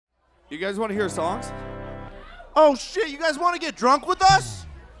You guys want to hear songs? Oh shit, you guys want to get drunk with us?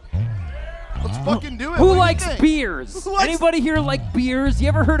 Let's fucking do it. Who What do you likes think? beers? Who likes- Anybody here like beers? You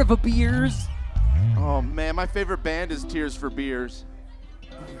ever heard of a beers? Oh man, my favorite band is Tears for Beers.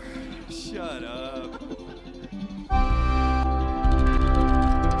 Shut up.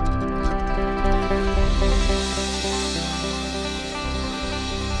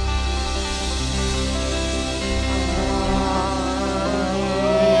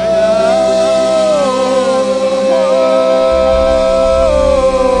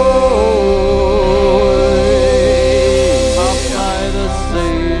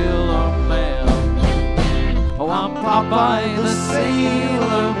 Popeye the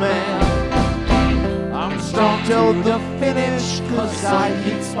Sailor Man. I'm strong till the finish, 'cause I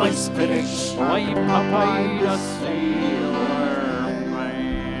eat my spinach. I'm Popeye the Sailor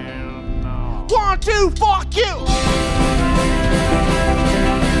Man. 1, 2, fuck you!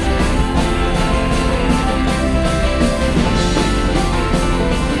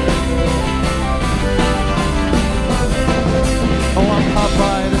 Oh, I'm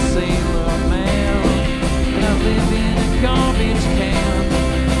Popeye the Sailor Man. I live in a garbage can,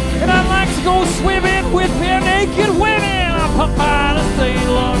 and I like to go swimming with bare naked women. I'm Popeye the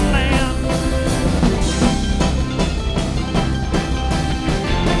Sailor Man.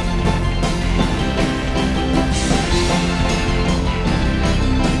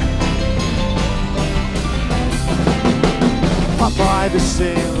 Popeye the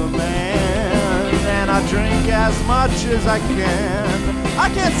Sailor Man, and I drink as much as I can. I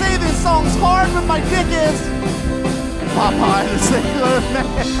can't say this song's hard, but my dick is Popeye the Sailor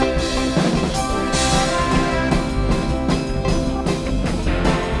Man.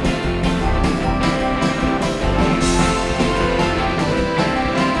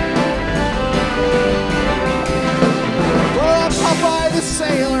 Well, I'm Popeye the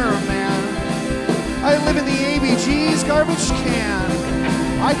Sailor Man. I live in the ABGs garbage can.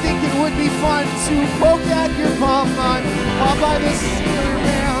 I think it would be fun to poke at your bum. I'm Popeye the Sailor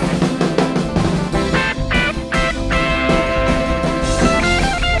Man.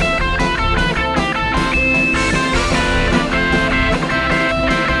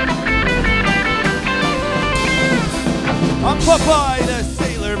 I'm Popeye the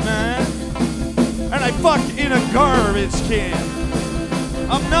Sailor Man, and I fuck in a garbage can.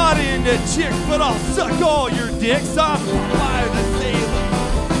 I'm not into chicks, but I'll suck all your dicks. I'm Popeye the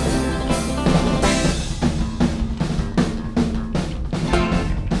Sailor.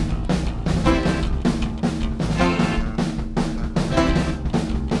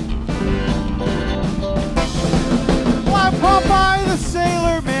 Well, I'm Popeye the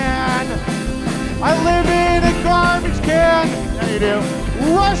Sailor Man. I live in a garbage can. Yeah, you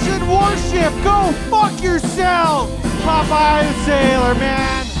do. Russian warship, go fuck yourself, Popeye the Sailor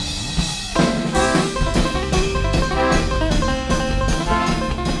Man.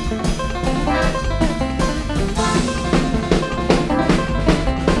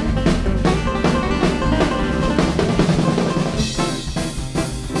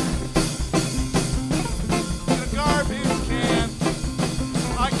 In a garbage can.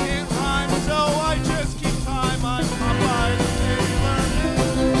 I can't rhyme, so I just keep time. I'm Popeye the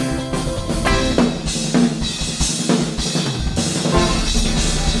Sailor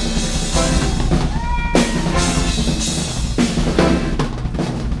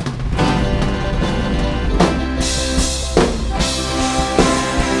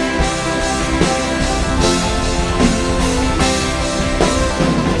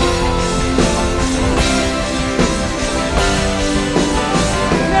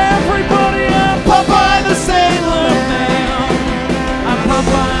Everybody, I'm Popeye the Sailor Man. I'm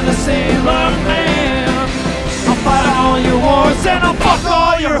Popeye the Sailor Man. I'll fight all your wars and I'll fuck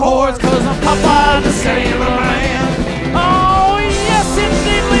all your whores, 'cause I'm Popeye the Sailor Man. Oh, yes,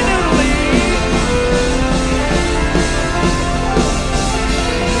 indeedly doodly.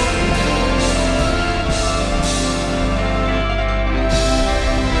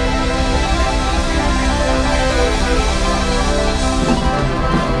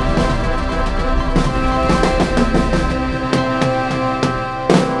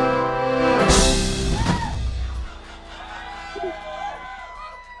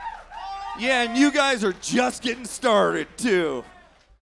 Yeah, and you guys are just getting started, too.